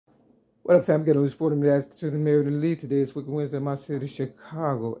What up, fam? Get on sporting me to the mirror to lead. Today is Wicked Wednesday in my city,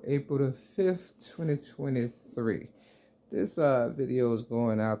 Chicago, April the 5th, 2023. This video is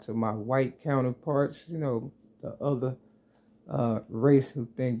going out to my white counterparts, you know, the other race who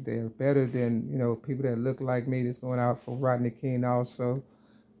think they're better than, you know, people that look like me. This going out for Rodney King also.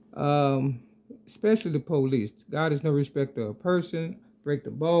 Especially the police. God is no respecter of person. Break the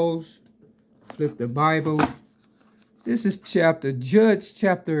balls. Flip the Bible. This is Judge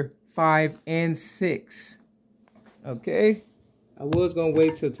chapter 5 and 6. Okay, I was gonna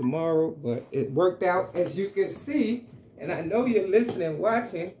wait till tomorrow, but it worked out, as you can see, and I know you're listening,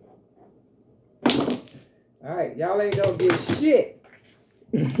 watching. All right, y'all ain't gonna get shit.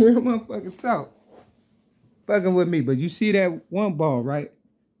 Real motherfucking talk. Fucking with me, but you see that one ball, right?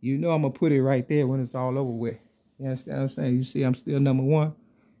 You know I'm gonna put it right there when it's all over with. You understand what I'm saying? You see I'm still number one.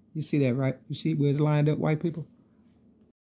 You see that, right? You see where it's lined up, white people?